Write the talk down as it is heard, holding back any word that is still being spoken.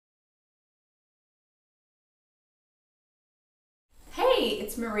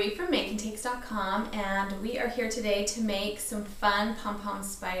it's Marie from MakeandTakes.com, and we are here today to make some fun pom-pom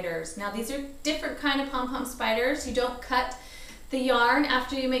spiders. Now these are different kind of pom-pom spiders. You don't cut the yarn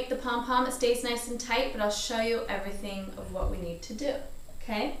after you make the pom-pom. It stays nice and tight, but I'll show you everything of what we need to do,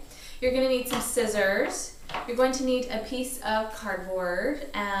 okay? You're going to need some scissors. You're going to need a piece of cardboard,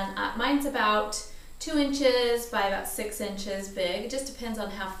 and mine's about 2 inches by about 6 inches big. It just depends on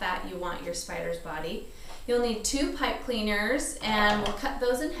how fat you want your spider's body. You'll need 2 pipe cleaners, and we'll cut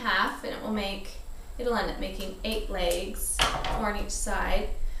those in half, and it'll end up making 8 legs, 4 on each side.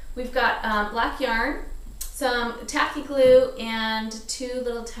 We've got black yarn, some tacky glue, and 2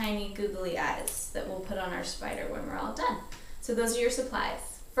 little tiny googly eyes that we'll put on our spider when we're all done. So those are your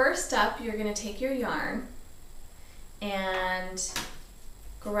supplies. First up, you're going to take your yarn and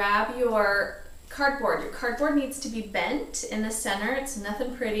grab your cardboard. Your cardboard needs to be bent in the center. It's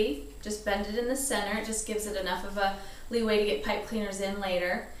nothing pretty. Just bend it in the center. It just gives it enough of a leeway to get pipe cleaners in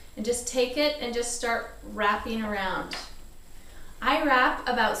later. And just take it and just start wrapping around. I wrap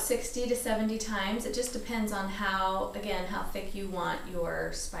about 60 to 70 times. It just depends on how thick you want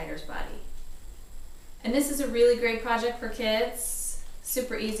your spider's body. And this is a really great project for kids.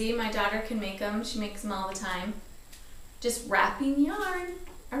 Super easy. My daughter can make them. She makes them all the time. Just wrapping yarn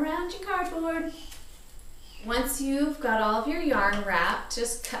around your cardboard. Once you've got all of your yarn wrapped,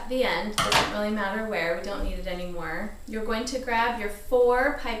 just cut the end. Doesn't really matter where, we don't need it anymore. You're going to grab your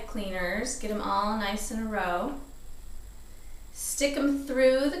 4 pipe cleaners, get them all nice in a row, stick them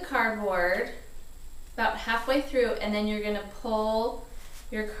through the cardboard about halfway through, and then you're going to pull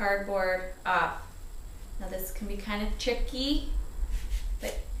your cardboard off. Now this can be kind of tricky,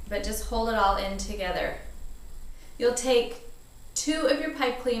 but just hold it all in together. You'll take 2 of your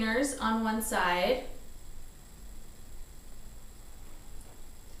pipe cleaners on one side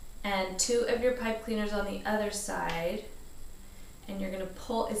and 2 of your pipe cleaners on the other side, and you're going to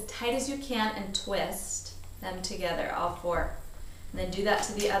pull as tight as you can and twist them together, all 4. And then do that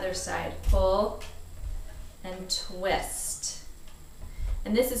to the other side. Pull and twist.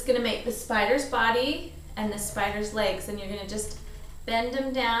 And this is going to make the spider's body and the spider's legs, and you're going to just bend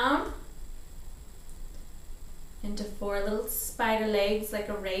them down into 4 little spider legs like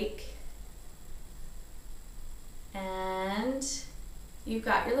a rake, and you've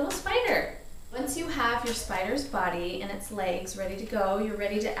got your little spider. Once you have your spider's body and its legs ready to go, you're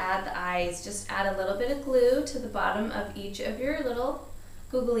ready to add the eyes. Just add a little bit of glue to the bottom of each of your little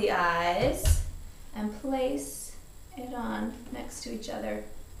googly eyes and place it on next to each other.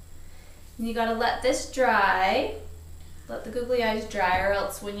 And you gotta let this dry. Let the googly eyes dry, or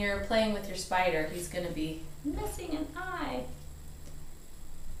else when you're playing with your spider, he's gonna be missing an eye.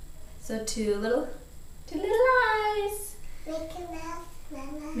 So 2 little eyes. Make a mouth,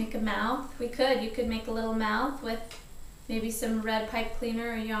 Mama. Make a mouth. You could make a little mouth with maybe some red pipe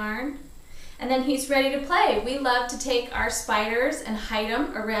cleaner or yarn. And then he's ready to play. We love to take our spiders and hide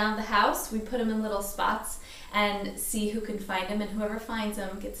them around the house. We put them in little spots and see who can find them, and whoever finds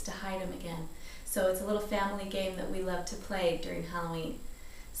them gets to hide them again. So it's a little family game that we love to play during Halloween.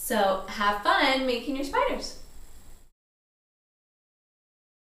 So have fun making your spiders.